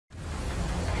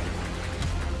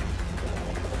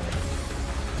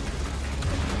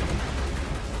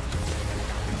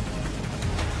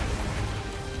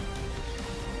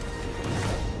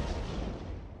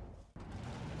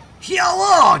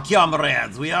Hello,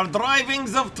 comrades! We are driving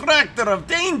the tractor of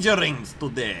dangerings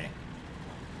today.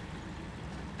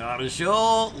 Our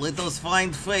show, let us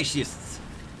find fascists.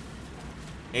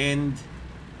 And,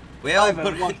 well,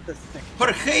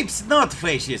 perhaps not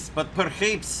fascists, but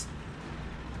perhaps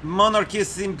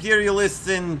monarchists, imperialists,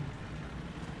 and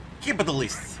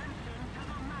capitalists.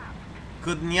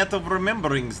 Could not of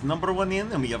remembering's #1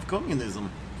 enemy of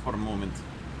communism for a moment.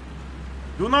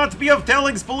 Do not be of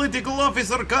telling's political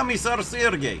officer Commissar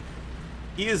Sergei.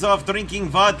 He is off drinking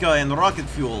vodka and rocket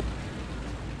fuel.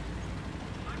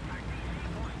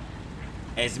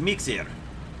 As mixer.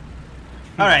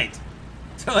 Alright.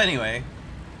 So anyway.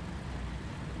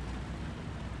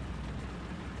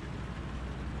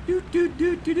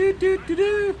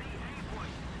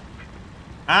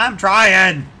 I'm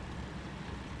trying!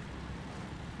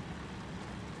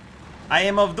 I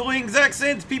am of doing the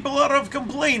accent, people are of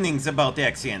complainings about the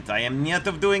accent. I am not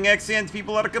of doing accent,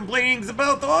 people are complaining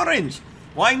about orange.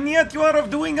 Why not you are of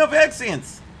doing of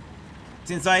accents?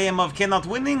 Since I am of cannot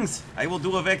winnings, I will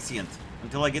do of accent.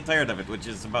 Until I get tired of it, which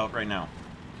is about right now.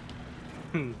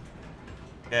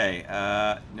 Okay,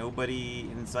 nobody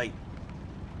in sight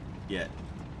yet.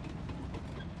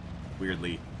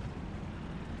 Weirdly.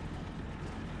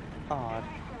 Odd.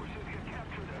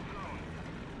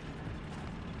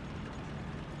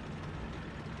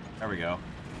 There we go.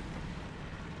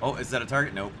 Oh, is that a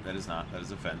target? Nope, that is not. That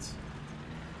is a fence.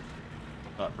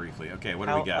 Thought briefly. Okay, what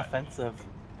do we got? Offensive.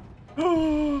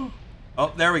 Oh,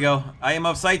 there we go. I am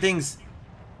of sightings.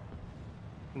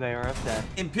 They are of death.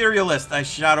 Imperialist. I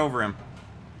shot over him.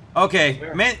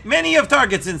 Okay, many of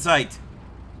targets in sight.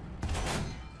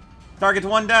 Target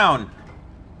 1 down.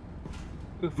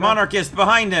 Monarchist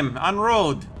behind him on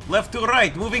road. Left to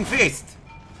right, moving fast.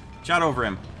 Shot over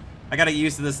him. I gotta get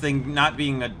used to this thing not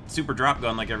being a super drop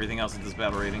gun like everything else in this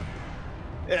battle rating.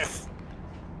 Yes.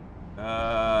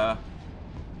 I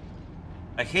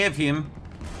have him.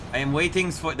 I am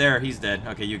waiting for. There, he's dead.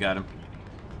 Okay, you got him.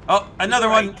 Oh, another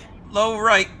one. Low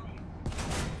right.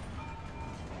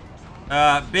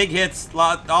 Big hits.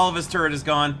 All of his turret is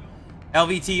gone.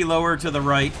 LVT lower to the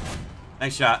right.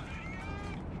 Nice shot.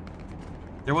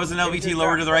 There was an LVT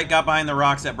lower to the right. Got behind the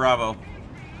rocks at Bravo.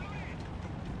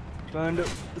 Trying to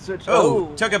switch.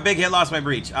 Oh, took a big hit. Lost my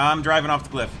breach. I'm driving off the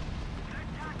cliff.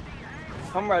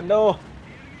 Comrade, no.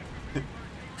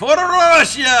 For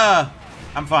Russia!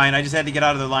 I'm fine. I just had to get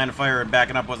out of the line of fire, and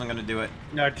backing up wasn't going to do it.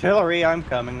 Artillery, I'm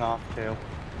coming off too.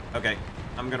 Okay.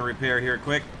 I'm going to repair here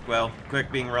quick. Well, quick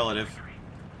being relative.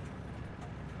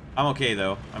 I'm okay,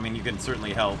 though. I mean, you can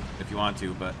certainly help if you want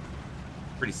to, but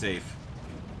pretty safe.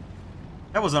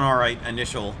 That was an alright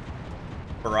initial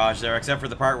barrage there, except for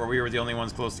the part where we were the only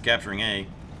ones close to capturing A.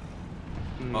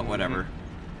 But whatever.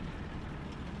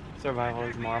 Survival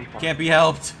is more important. Can't be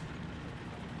helped.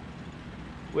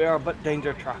 We are but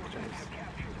danger tractors.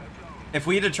 If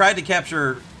we had tried to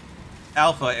capture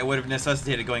Alpha, it would have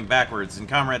necessitated going backwards, and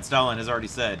Comrade Stalin has already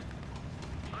said.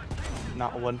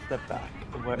 Not one step back.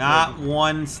 Not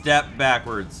one step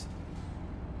backwards.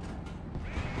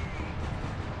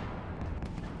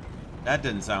 That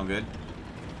didn't sound good.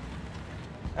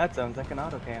 That sounds like an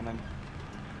autocannon.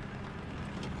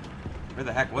 Where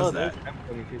the heck was that? I'm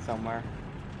going to somewhere.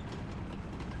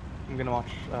 I'm gonna watch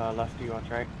left, you watch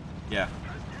right? Yeah.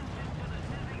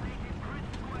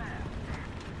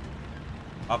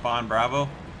 Up on Bravo.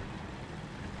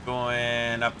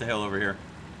 Going up the hill over here.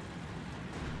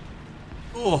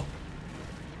 Oh.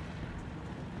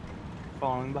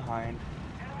 Falling behind.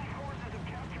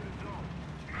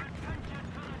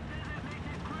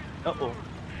 Uh-oh.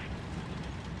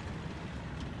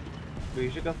 We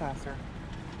should go faster.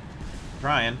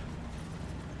 Trying.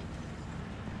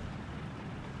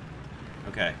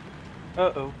 Okay.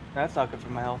 Uh-oh. That's not good for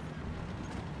my health.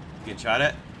 Get shot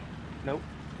at? Nope.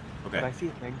 Okay. But I see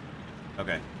a thing.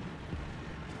 Okay.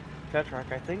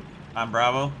 Tetrack, I think. I'm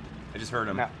Bravo. I just heard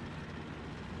him. No.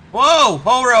 Whoa!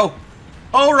 Horo!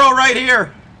 Horo right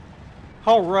here!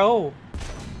 Horo!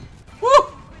 Woo!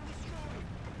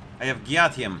 I have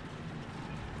got him.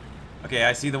 Okay,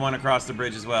 I see the one across the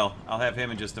bridge as well. I'll have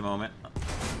him in just a moment.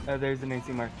 There's an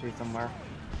AC Mark III somewhere.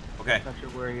 Okay. Not sure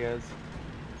where he is.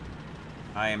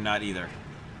 I am not either.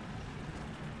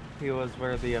 He was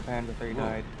where the Panda 3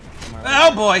 died.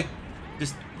 Oh boy!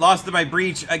 Just lost my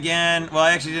breach again. Well,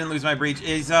 I actually didn't lose my breach.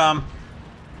 He's right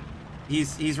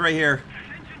here.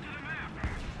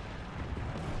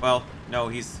 Well, no,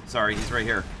 he's right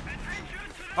here.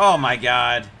 Oh my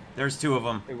god. There's two of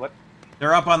them. Wait, what?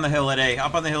 They're up on the hill at A.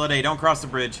 Up on the hill at A. Don't cross the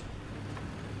bridge.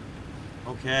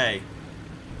 Okay.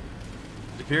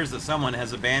 It appears that someone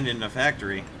has abandoned a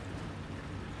factory.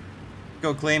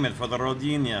 Go claim it for the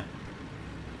Rodinia.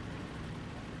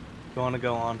 You want to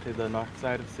go on to the north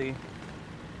side of sea?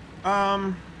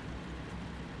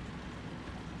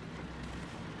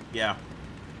 Yeah.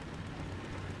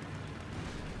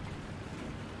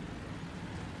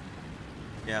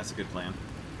 Yeah, that's a good plan.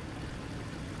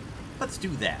 Let's do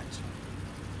that.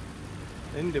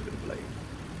 Indubitably.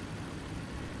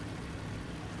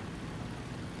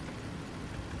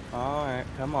 Alright,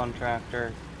 come on,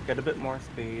 tractor. Get a bit more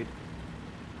speed.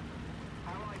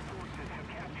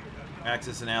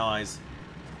 Axis and allies.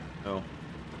 Oh.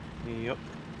 Yep.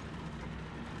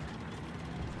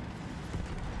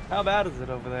 How bad is it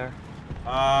over there?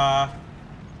 Not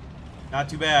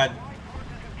too bad.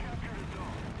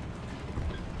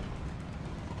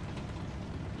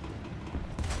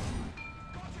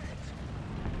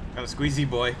 Got a squeezy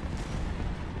boy.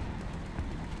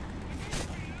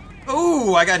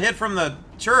 Ooh, I got hit from the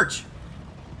church.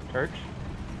 Church?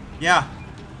 Yeah.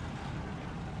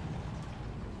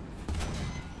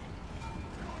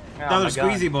 Oh, Another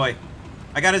squeezy boy.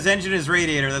 I got his engine and his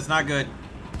radiator. That's not good.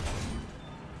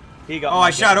 He got. Oh,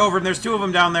 I shot over him. There's two of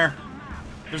them down there.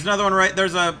 There's another one right.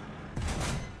 There's a.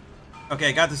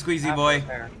 Okay, got the squeezy boy.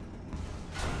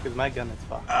 Because my gun is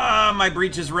fucked. Ah, my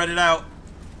breech is redded out.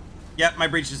 Yep, my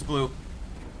breech is blue.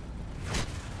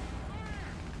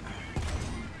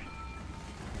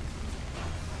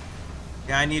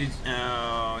 Yeah, I needed.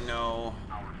 Oh no.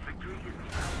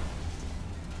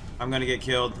 I'm gonna get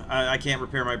killed. I can't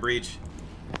repair my breech.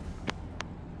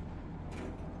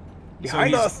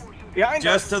 Behind us! Behind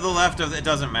just us! to the left of it.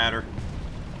 Doesn't matter.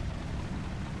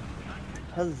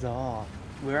 Huzzah.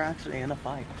 We're actually in a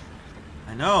fight.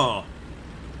 I know.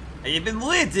 I've been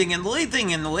waiting and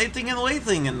waiting and waiting and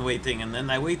waiting and waiting, and then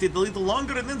I waited a little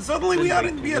longer, and then suddenly we are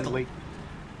in battle.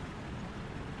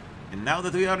 And now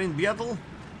that we are in battle,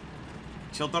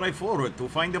 shall drive forward to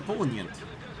find opponent.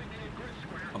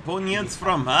 Opponents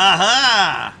from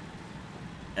aha!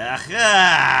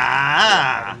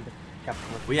 Aha!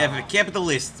 We have a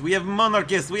capitalist, we have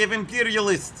monarchists, we have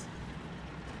imperialists.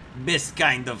 Best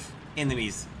kind of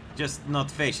enemies, just not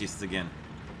fascists again.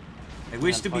 I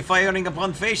wish to be firing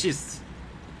upon fascists.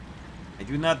 I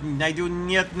do not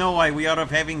yet know why we are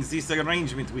having this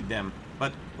arrangement with them,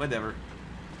 but whatever.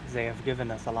 They have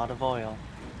given us a lot of oil.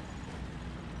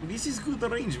 This is good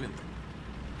arrangement.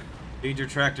 Major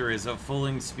tractor is of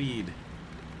fulling speed.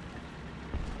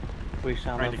 We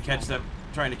shall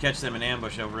trying to catch them in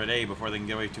ambush over at A before they can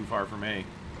get away too far from A.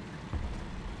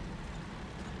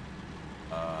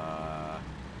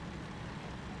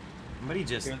 Somebody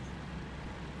just...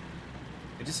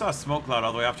 I just saw a smoke cloud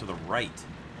all the way off to the right.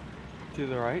 To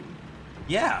the right?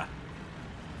 Yeah.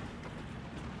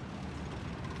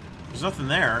 There's nothing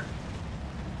there.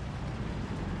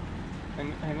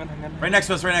 Hang on. Right next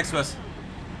to us, right next to us.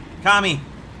 Commie.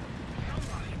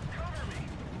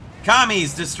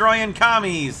 Commies, destroying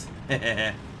commies.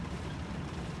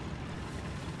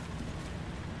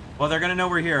 Well, they're gonna know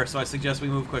we're here, so I suggest we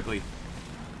move quickly.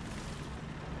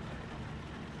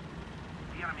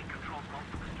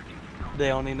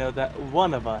 They only know that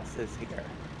one of us is here.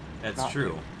 That's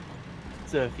true. You.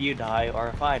 So if you die, or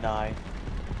if I die,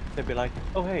 they'd be like,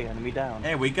 oh hey, enemy down.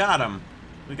 Hey, we got him.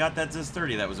 We got that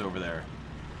ZiS-30 that was over there.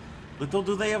 Little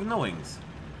do they have knowings.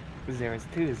 There is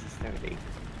two ZiS-30.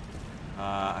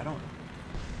 I don't...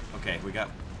 Okay, we got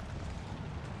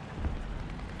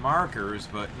markers,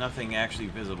 but nothing actually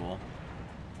visible.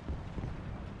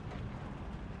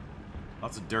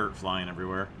 Lots of dirt flying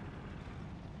everywhere.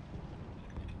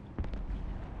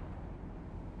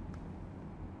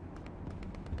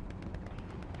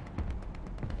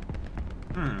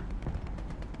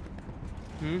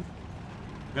 I'm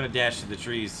gonna dash to the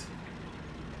trees.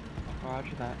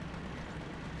 Roger that.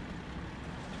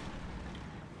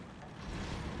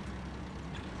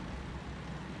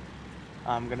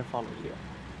 I'm gonna follow you.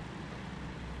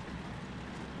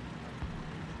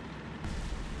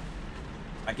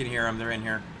 I can hear them. They're in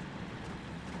here.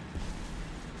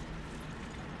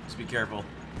 Just be careful.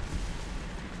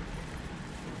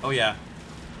 Oh yeah.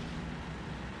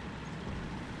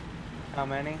 How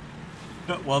many?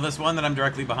 Well, this one that I'm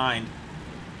directly behind.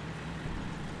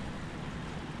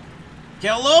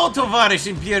 Hello, Tovarish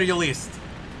Imperialist!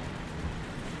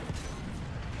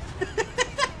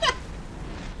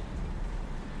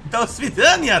 До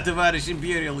свидания, Tovarish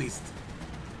Imperialist!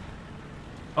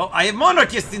 Oh, I have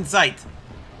monarchist in sight!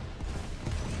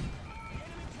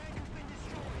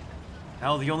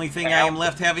 Hell, the only thing I am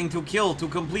left having to kill to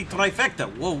complete trifecta.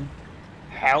 Whoa.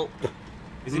 Help!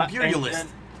 Is imperialist.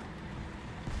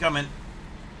 Coming.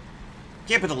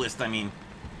 Capitalist, I mean.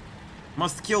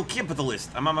 Must kill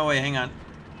capitalist. I'm on my way, hang on.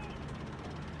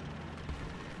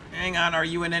 Hang on, are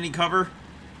you in any cover?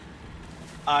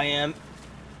 I am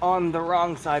on the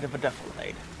wrong side of a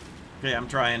defilade. Okay, I'm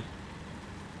trying.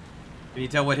 Can you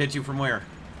tell what hit you from where?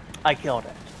 I killed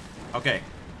it. Okay.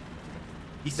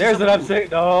 There's an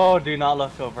upstate. No, do not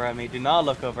look over at me. Do not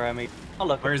look over at me. I'll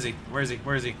look. Where is he? Where is he?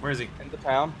 Where is he? Where is he? In the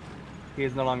town. He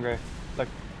is no longer. Look.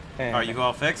 Are you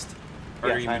all fixed? Or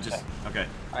Yes, are you I am just fixed. okay?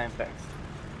 I am fixed.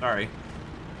 Sorry.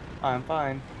 I'm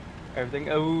fine. Everything.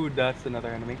 Oh, that's another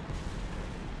enemy.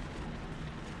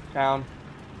 Town.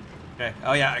 Okay.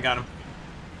 Oh yeah, I got him.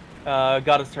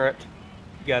 Got his turret.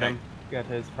 Get Okay. him. Get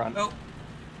his front. Oh.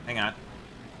 Hang on.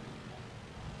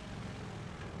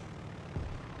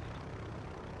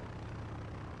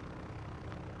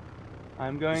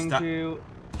 I'm going to.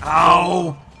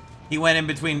 Oh! He went in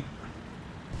between.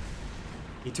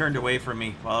 He turned away from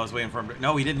me while I was waiting for him to...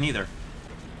 No, he didn't either.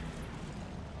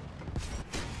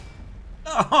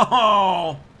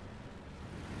 Oh!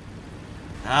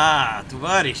 Ah,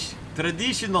 Tovarish.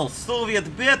 Traditional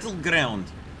Soviet battleground.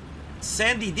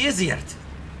 Sandy desert.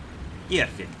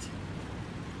 Perfect.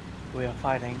 We are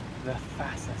fighting the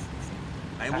fascists.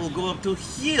 I will go up to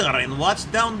here and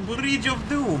watch down Bridge of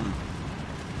Doom.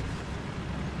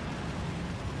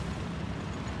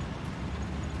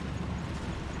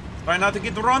 Try not to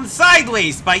get run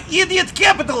sideways by idiot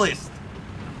capitalists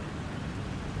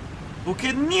who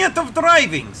can net of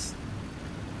drivings.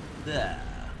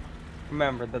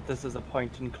 Remember that this is a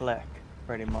point and click,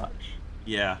 pretty much.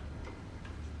 Yeah.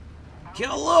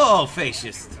 Hello,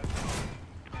 fascist.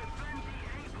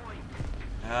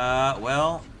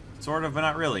 Well, sort of, but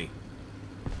not really.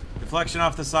 Deflection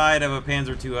off the side of a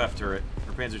Panzer IIF turret,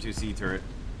 or Panzer IIC turret.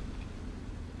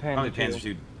 Probably Panzer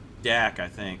II DAC, I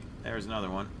think. There's another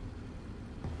one.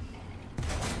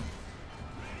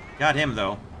 Got him,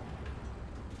 though.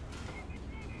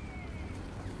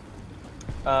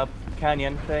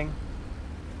 Canyon thing.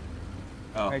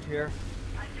 Oh. Right here.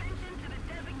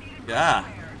 Ah.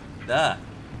 Duh.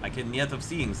 I can yet of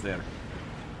seeings there.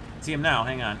 See him now,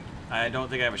 hang on. I don't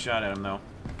think I have a shot at him, though.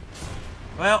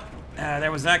 Well,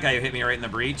 there was that guy who hit me right in the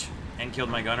breach and killed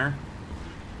my gunner.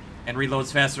 And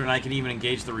reloads faster than I can even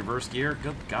engage the reverse gear.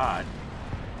 Good God.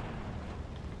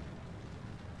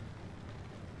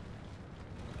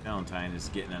 Valentine is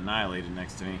getting annihilated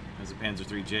next to me. There's a Panzer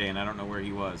IIIJ, and I don't know where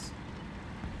he was.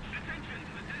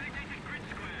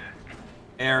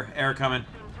 Air coming.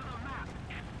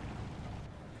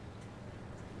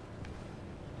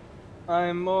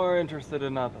 I'm more interested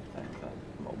in other things at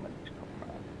the moment.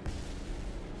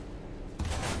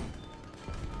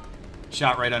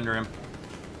 Shot right under him.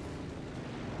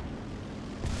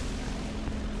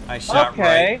 I shot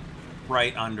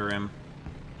right under him.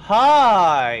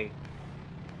 Hi!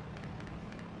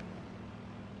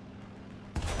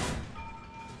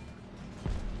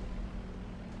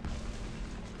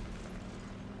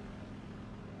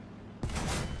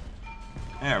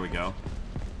 There we go.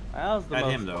 That was the Got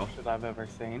most him, though. bullshit I've ever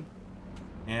seen.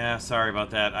 Yeah, sorry about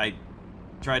that. I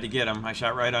tried to get him. I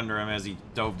shot right under him as he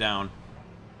dove down.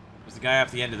 There's a guy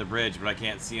off the end of the bridge, but I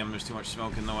can't see him. There's too much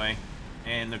smoke in the way.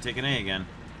 And they're taking A again.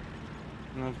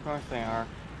 And of course they are.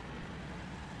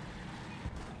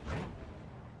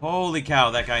 Holy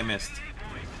cow, that guy missed.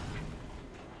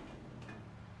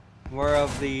 We're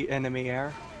of the enemy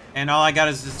air. And all I got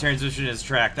is this transition is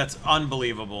track. That's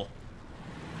unbelievable.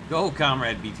 Go,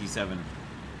 comrade BT-7.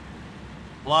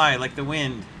 Fly like the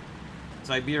wind.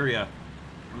 Siberia.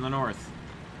 From the north.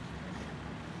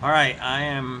 Alright, I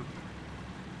am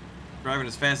driving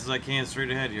as fast as I can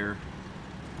straight ahead here.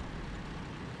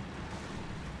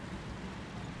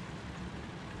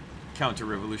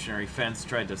 Counter-revolutionary fence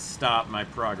tried to stop my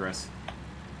progress.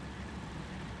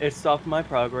 It stopped my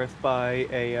progress by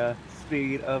a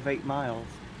speed of 8 miles.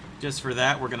 Just for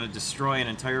that, we're going to destroy an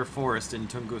entire forest in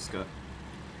Tunguska.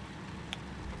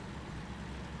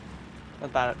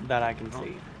 That I can see.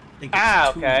 I think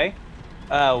it's Okay.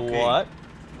 Okay. What?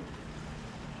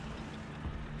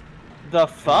 The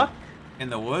fuck? In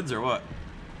the woods or what?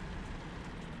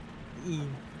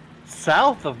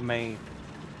 South of me.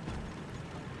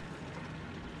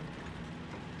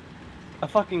 A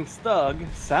fucking stug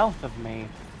south of me.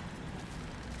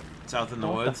 South in the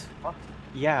What woods? fuck?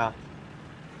 Yeah.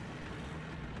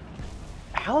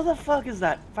 How the fuck is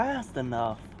that fast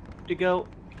enough to go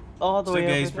all the way over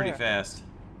there? Stugay's pretty fast.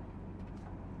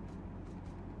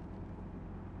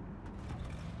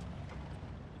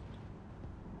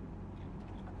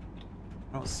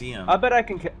 I don't see him. I bet I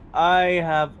can.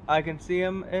 I can see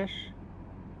him ish.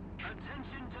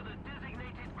 Attention to the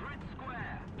designated grid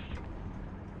square.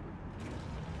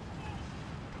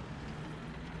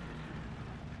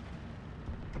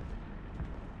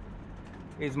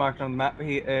 He's marked on the map.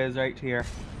 He is right here.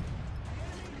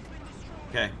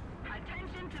 Okay.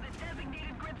 Attention to the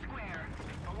designated grid square.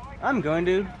 I'm going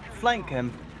to flank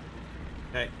him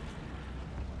Okay.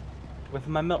 with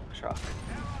my milk truck.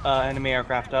 Enemy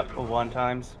aircraft up 1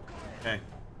 times. Okay.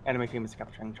 Enemy team is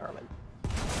capturing Charlie.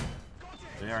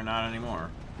 They are not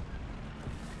anymore.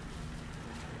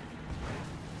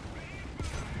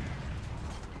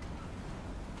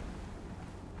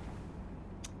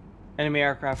 Enemy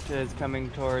aircraft is coming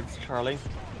towards Charlie.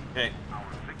 Okay.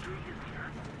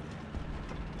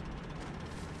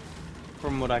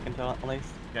 From what I can tell, at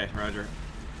least. Okay, Roger.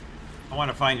 I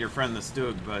want to find your friend the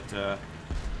Stug, but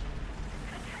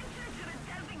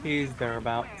He's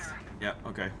thereabouts. yeah,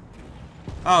 okay.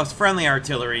 Oh, it's friendly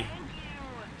artillery.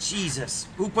 Jesus.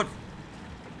 Who put...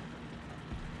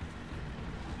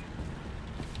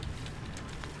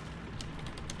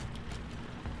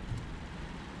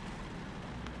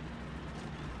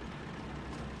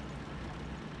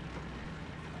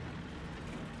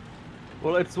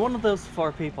 Well, it's one of those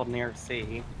 4 people near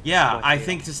C. Yeah, I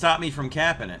think to stop me from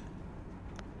capping it.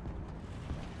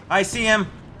 I see him.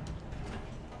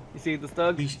 You see the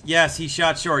Stug? Yes, he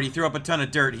shot short. He threw up a ton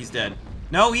of dirt. He's dead.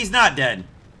 No, he's not dead.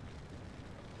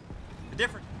 A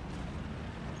different...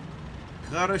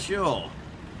 Хорошо.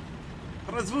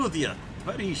 Разводья,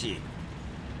 товарищи.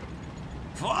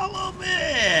 Follow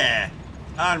me!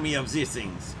 Army of these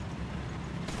things.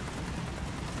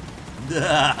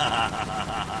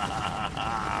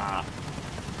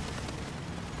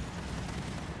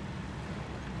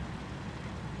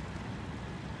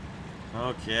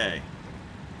 Okay.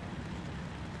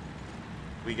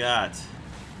 We got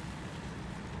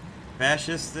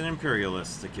fascists and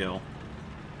imperialists to kill.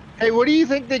 Hey, what do you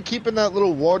think they keep in that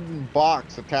little wooden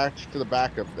box attached to the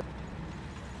back of them?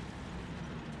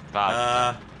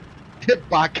 That's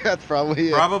probably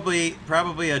it.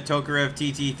 Probably a Tokarev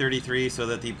TT-33 so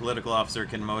that the political officer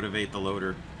can motivate the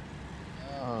loader.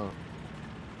 Oh.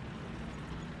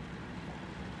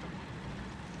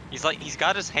 He's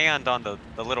got his hand on the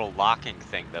little locking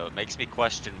thing though. It makes me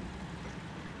question,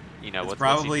 you know, It's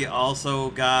probably also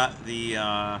got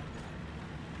the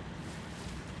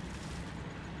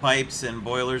pipes and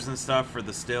boilers and stuff for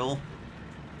the still.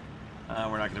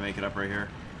 We're not gonna make it up right here.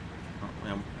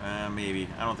 Maybe.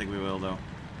 I don't think we will though.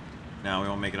 No, we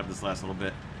won't make it up this last little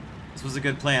bit. This was a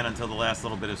good plan until the last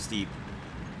little bit of steep.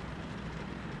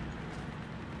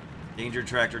 Danger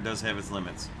tractor does have its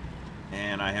limits.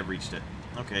 And I have reached it.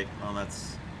 Okay, well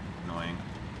that's annoying.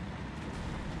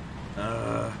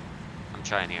 I'm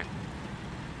trying here.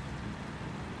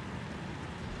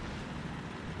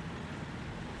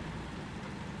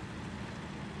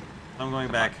 I'm going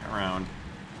back around.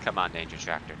 Come on, Danger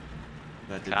Tractor.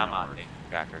 That did Come not on, work. Danger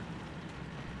Tractor.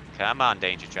 Come on,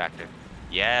 Danger Tractor.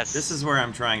 Yes. This is where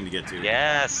I'm trying to get to.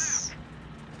 Yes.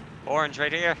 Orange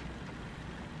right here.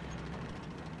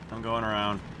 I'm going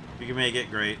around. If you can make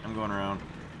it, great. I'm going around.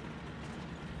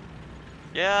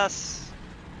 Yes.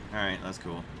 Alright, that's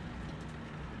cool.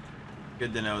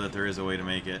 Good to know that there is a way to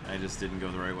make it. I just didn't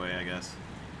go the right way, I guess.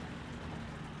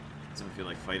 Doesn't feel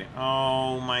like fighting.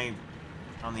 Oh, my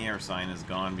on the air sign is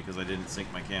gone because I didn't sync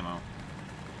my camo.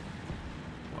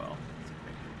 Well, that's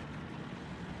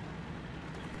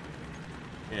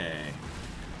okay. Okay.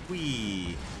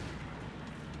 Whee!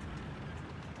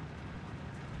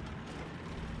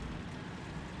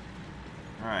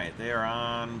 Alright, they are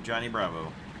on Johnny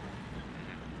Bravo.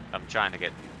 I'm trying to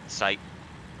get sight,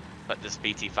 but this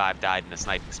BT-5 died in a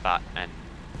sniping spot, and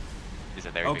is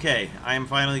it there? Okay, I am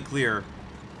finally clear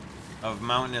of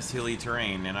mountainous, hilly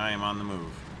terrain, and I am on the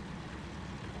move.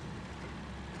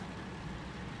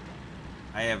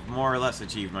 I have more or less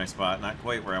achieved my spot. Not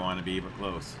quite where I want to be, but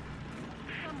close.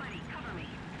 Somebody cover me.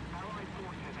 Allied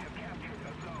forces have captured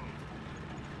the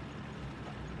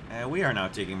zone. We are now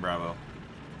taking Bravo.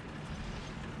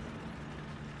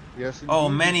 Yes. Oh,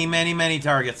 indeed. many, many, many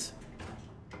targets.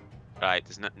 Right,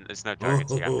 there's no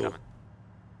targets here. I'm coming.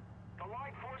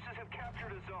 Allied forces have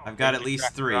captured a zone. I've got at Danger least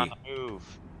Tractor 3. on the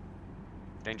move.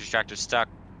 Danger Tractor's stuck.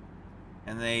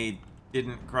 And they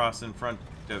didn't cross in front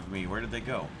of me. Where did they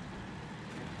go?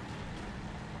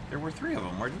 There were 3 of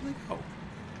them. Where did they go?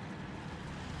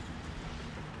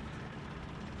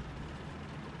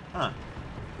 Huh.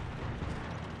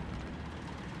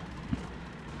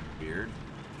 Weird.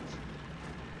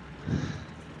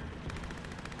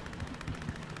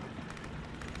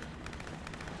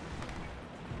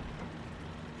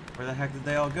 Where the heck did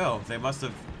they all go? They must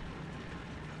have...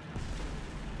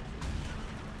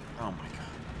 Oh my god.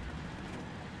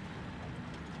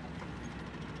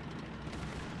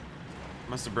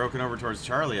 Must have broken over towards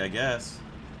Charlie, I guess.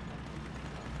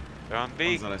 They're on B.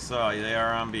 Ones that I saw, they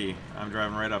are on B. I'm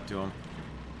driving right up to them.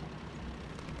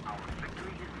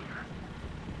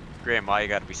 Graham, why you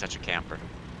gotta be such a camper?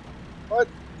 What?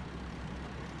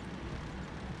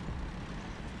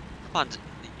 Come on,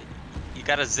 you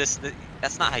got a ZiS.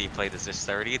 That's not how you play the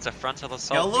ZiS-30. It's a frontal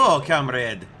assault. Hello,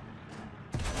 comrade.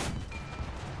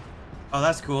 Oh,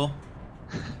 that's cool.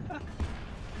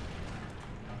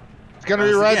 It's gonna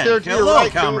be Once right again, there to your hello,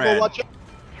 right, comrade. Google. Watch out.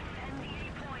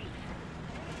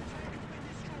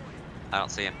 I don't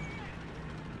see him.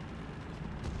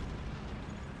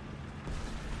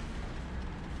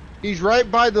 He's right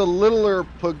by the littler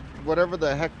whatever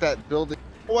the heck that building.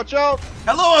 Watch out!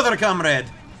 Hello, other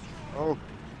comrade. Oh,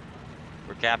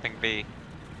 We're capping B.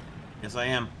 Yes, I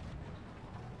am.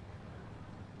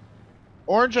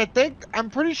 Orange, I'm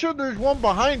pretty sure there's one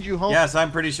behind you, home. Yes,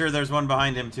 I'm pretty sure there's one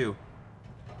behind him too.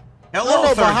 No, Hello,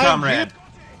 third behind comrade.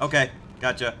 Okay,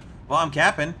 gotcha. Well, I'm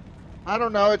capping. I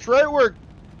don't know. It's right where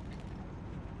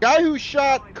guy who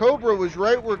shot Cobra was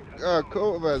right where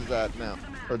Kova is at now,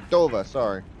 or Dova.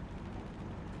 Sorry,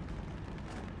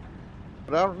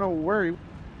 but I don't know where he.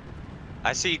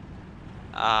 I see.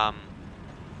 I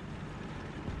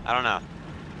don't know.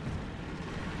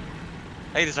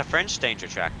 Hey, there's a French danger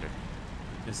tractor.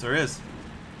 Yes, there is.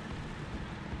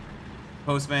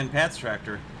 Postman Pat's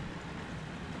tractor.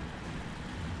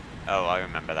 Oh, I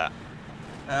remember that.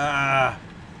 Ah.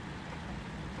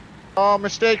 Oh,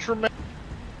 mistakes from me.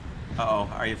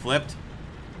 Uh-oh, are you flipped?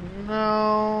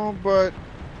 No, but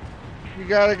you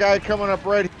got a guy coming up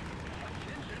right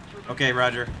here. Okay,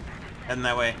 Roger. Heading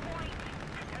that way.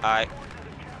 Alright.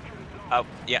 Oh,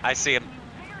 yeah, I see him.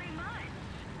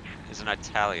 He's an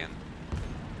Italian.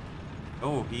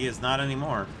 Oh, he is not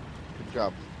anymore. Good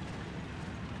job.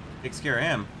 Take scare of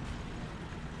him.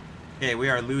 Okay, we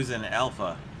are losing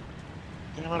Alpha.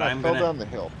 Damn it, I fell down the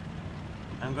hill.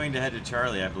 I'm going to head to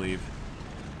Charlie, I believe.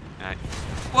 Alright.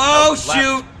 Whoa, Oh,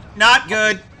 shoot! Not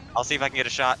good! I'll see if I can get a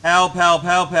shot. Help, help,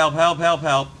 help, help, help, help,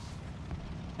 help.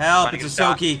 Help, Running it's a a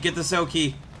shot. Soki. Get the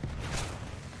Soki.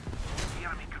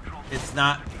 It's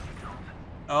not...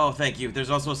 Oh, thank you. There's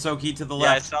also a Soki to the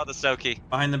Yeah, I left, saw the Soki.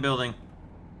 behind the building.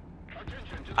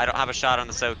 I don't have a shot on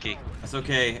the Soki. That's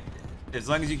okay. As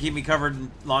long as you keep me covered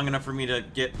long enough for me to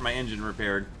get my engine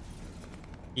repaired.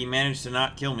 He managed to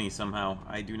not kill me somehow.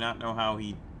 I do not know how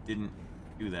he didn't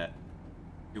do that.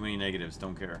 Too many negatives,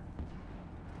 don't care.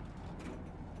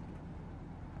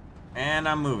 And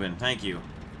I'm moving, thank you.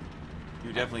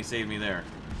 You definitely saved me there.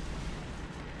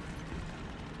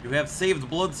 You have saved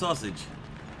blood sausage.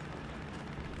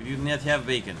 You do not have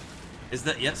bacon. Is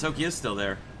that... Yeah, Soki is still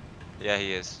there. Yeah,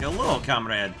 he is. Hello,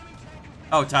 comrade.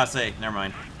 Oh, Tase, never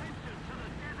mind.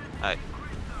 Alright.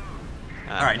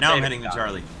 Alright, now I'm heading to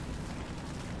Charlie.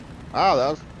 Oh, that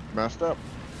was messed up.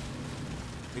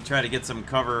 Let me try to get some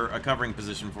cover, a covering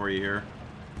position for you here.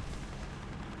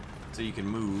 So you can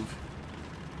move.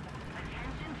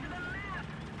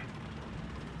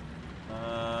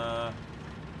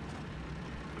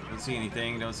 Don't see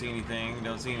anything, don't see anything,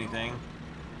 don't see anything.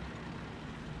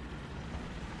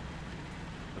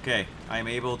 Okay, I'm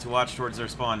able to watch towards their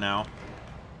spawn now.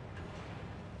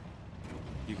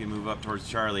 You can move up towards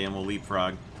Charlie and we'll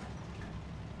leapfrog.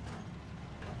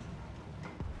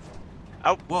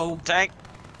 Oh, Whoa. tank!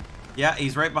 Yeah,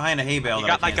 he's right behind a hay bale You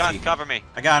that got I my can't gun, see. cover me.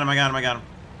 I got him, I got him, I got him.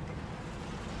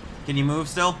 Can you move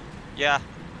still? Yeah.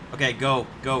 Okay, go,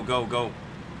 go, go, go.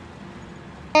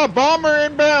 Oh, bomber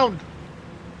inbound.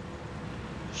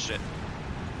 Shit.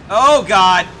 Oh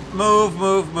god! Move,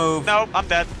 move, move. Nope, I'm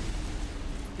dead.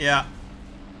 Yeah.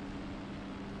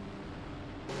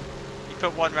 He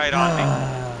put one right on me.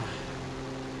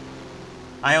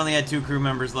 I only had 2 crew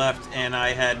members left, and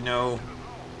I had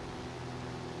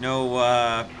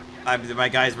my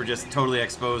guys were just totally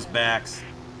exposed backs.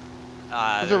 It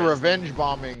was a revenge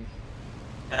bombing.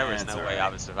 There was That's no way alright. I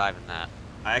was surviving that.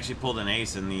 I actually pulled an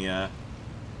ace in the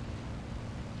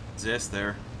ZiS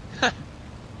there.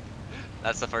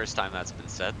 That's the first time that's been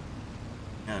said.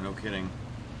 Yeah, no kidding.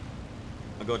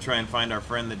 I'll go try and find our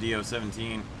friend the DO-17.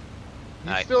 He's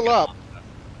Alright, still go. up.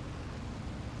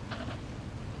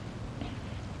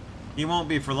 He won't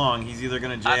be for long. He's either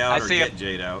gonna J I out or see get him.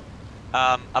 J'd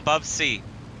out. Above C.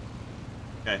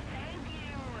 Okay.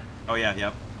 Oh yeah,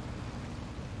 yep.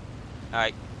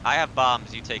 Alright, I have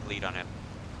bombs, you take lead on him.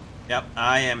 Yep,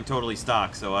 I am totally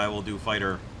stocked, so I will do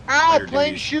fighter. Ow, fighter plane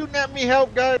duties. shooting at me,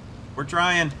 help, guys. We're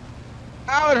trying.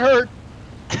 Ow, it hurt.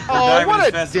 We're Oh, diving what as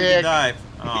a fast as we can dick. dive.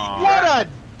 Aw. What a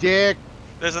dick.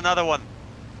 There's another one.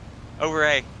 Over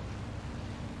A.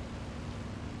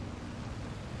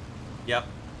 Yep.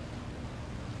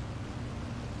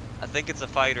 I think it's a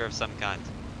fighter of some kind.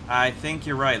 I think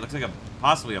you're right. Looks like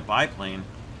possibly a biplane.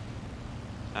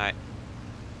 Alright.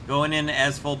 Going in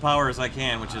as full power as I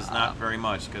can, which is not very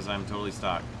much because I'm totally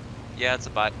stocked. Yeah, it's a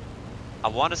bi. I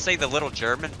want to say the little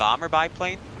German bomber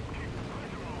biplane.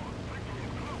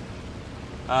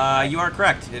 You are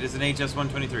correct. It is an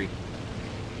HS-123.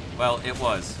 Well, it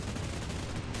was.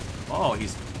 Oh,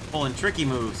 he's pulling tricky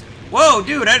moves. Whoa,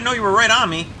 dude, I didn't know you were right on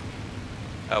me.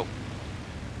 Oh.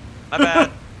 My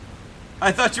bad.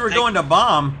 I thought you were going to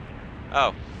bomb.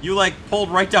 Oh. You, like, pulled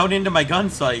right down into my gun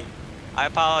sight. I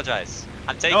apologize.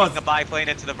 I'm taking No, the biplane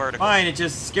into the vertical. Fine, it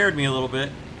just scared me a little bit.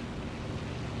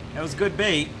 That was good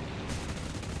bait.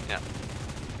 Yeah.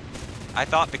 I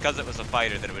thought because it was a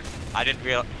fighter that it would... I didn't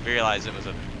realize it was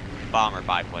a bomber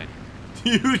biplane.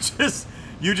 You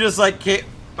just like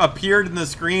appeared in the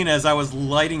screen as I was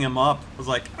lighting him up. I was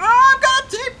like, I've got a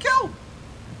team kill.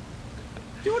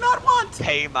 Do not want.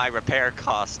 Pay my repair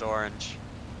cost, Orange.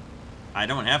 I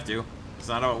don't have to. It's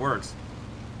not how it works.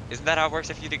 Isn't that how it works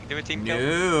if you do a team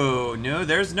kill? No,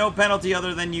 there's no penalty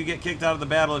other than you get kicked out of the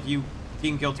battle if you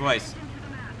team kill twice.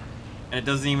 And it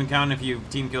doesn't even count if you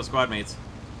team kill squad mates.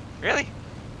 Really?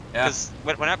 Yeah.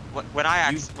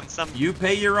 Because when some... You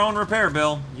pay your own repair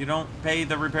bill. You don't pay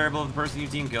the repair bill of the person you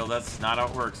team kill. That's not how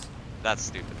it works. That's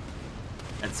stupid.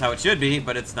 That's how it should be,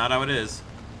 but it's not how it is.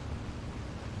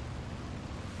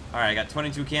 Alright, I got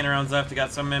 22 cannon rounds left. I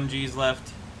got some MGs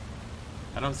left.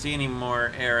 I don't see any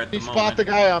more air at the moment. You spot the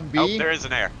guy on B? Oh, there is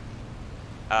an air.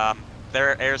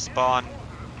 Their air spawn.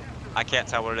 I can't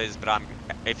tell what it is, but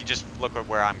if you just look at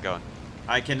where I'm going.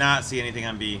 I cannot see anything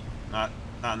on B. Not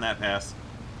in that pass.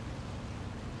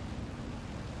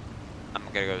 I'm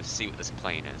gonna go see what this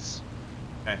plane is.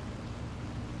 Okay.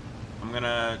 I'm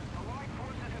gonna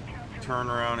turn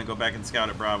around and go back and scout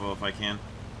at Bravo if I can.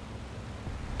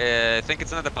 I think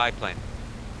it's another biplane.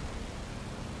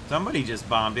 Somebody just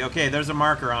bombed me. Okay, there's a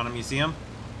marker on him. You see him?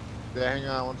 Yeah, hang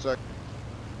on one sec.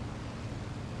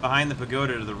 Behind the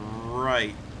pagoda to the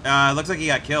right. Looks like he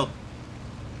got killed.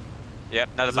 Yep,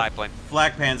 another There's biplane.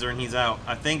 Flak Panzer and he's out.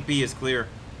 I think B is clear.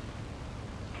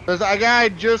 There's a guy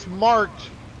just marked.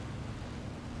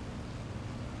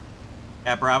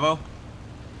 At Bravo?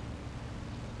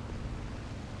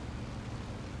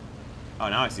 Oh,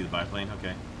 now I see the biplane.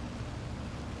 Okay.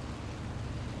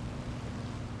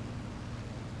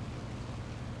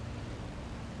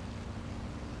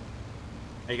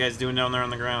 How you guys doing down there on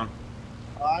the ground?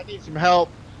 I need some help.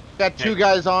 Got two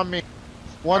guys on me.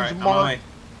 One's Alright, on my way. marked.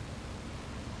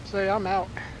 Say I'm out.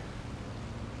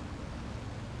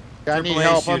 I need AAA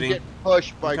help. shooting. I'm getting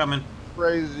pushed by Coming.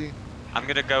 crazy. I'm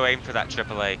gonna go aim for that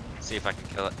AAA, see if I can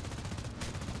kill it.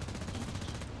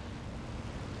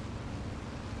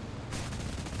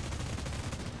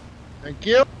 Thank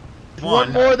you. There's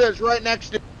One. one more that's right next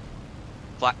to.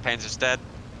 Black Panzer's dead.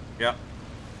 Yep.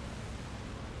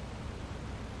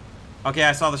 Okay,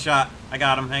 I saw the shot. I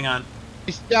got him. Hang on.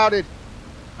 He scouted.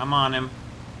 I'm on him.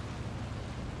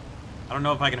 I don't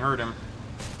know if I can hurt him.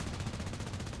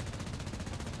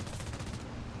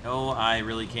 No, I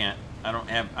really can't.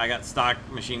 I got stock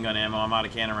machine gun ammo. I'm out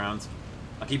of cannon rounds.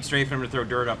 I'll keep strafing him to throw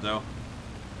dirt up, though.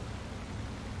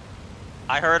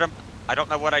 I heard him. I don't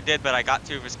know what I did, but I got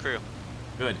two of his crew.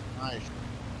 Good. Nice.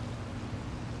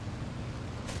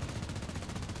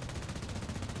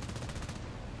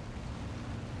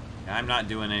 I'm not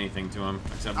doing anything to him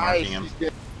except Nice. marking him. He's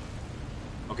good.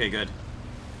 Okay, good.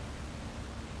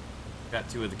 Got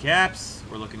two of the caps.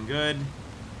 We're looking good.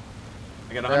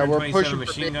 I got Yeah, we're 127 pushing for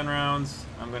machine big- gun rounds.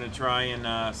 I'm going to try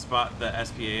and spot the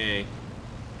SPAA.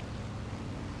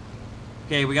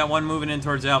 Okay, we got one moving in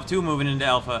towards Alpha. Two moving into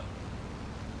Alpha.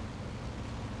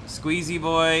 Squeezy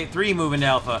boy. Three moving to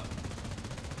Alpha.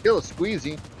 Kill a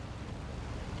squeezy.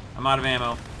 I'm out of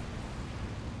ammo.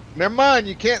 Never mind,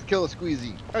 you can't kill a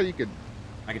squeezy. Oh, you could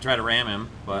I could try to ram him,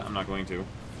 but I'm not going to.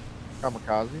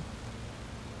 kamikaze.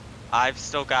 I've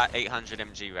still got 800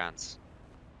 MG rounds.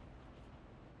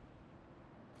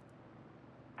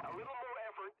 A little more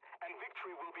effort, and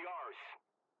victory will be ours.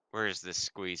 Where is this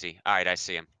squeezy? Alright, I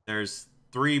see him. There's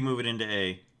three moving into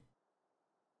A. At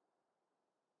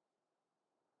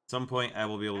some point, I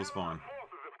will be able to spawn. Forces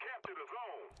have captured a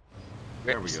zone.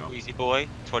 There we go. Squeezy boy,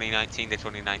 2019 to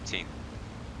 2019.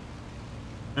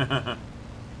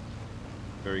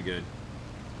 Very good.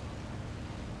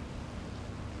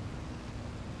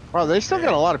 Wow, they still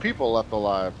got a lot of people left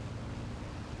alive.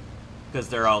 Because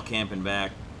they're all camping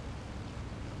back.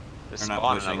 They're They're not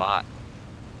spawning a pushing. lot.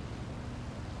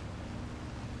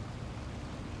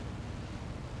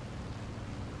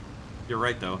 You're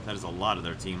right, though. That is a lot of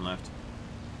their team left.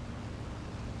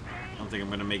 I don't think I'm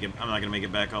gonna make it. I'm not gonna make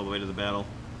it back all the way to the battle.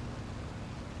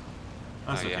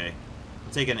 That's Oh, yeah. okay.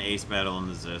 I'll take an ace battle in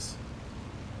the ZiS.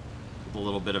 With a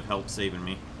little bit of help saving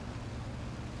me.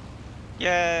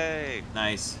 Yay!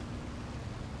 Nice.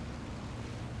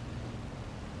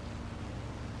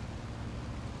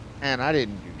 Man, I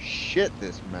didn't do shit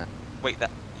this map. Wait,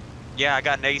 that. Yeah, I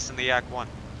got an ace in the Yak 1.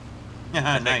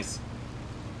 Nice.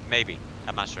 Maybe.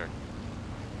 I'm not sure.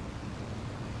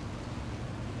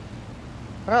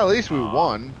 Well, at least we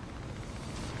won.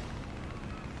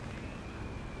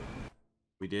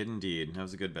 We did indeed. That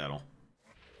was a good battle.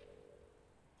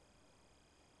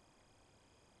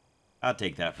 I'll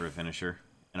take that for a finisher.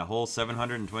 And a whole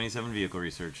 727 vehicle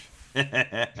research.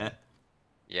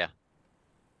 Yeah.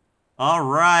 All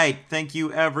right. Thank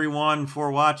you, everyone,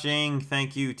 for watching.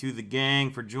 Thank you to the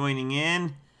gang for joining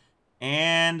in.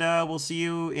 And we'll see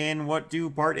you in What Do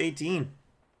Part 18.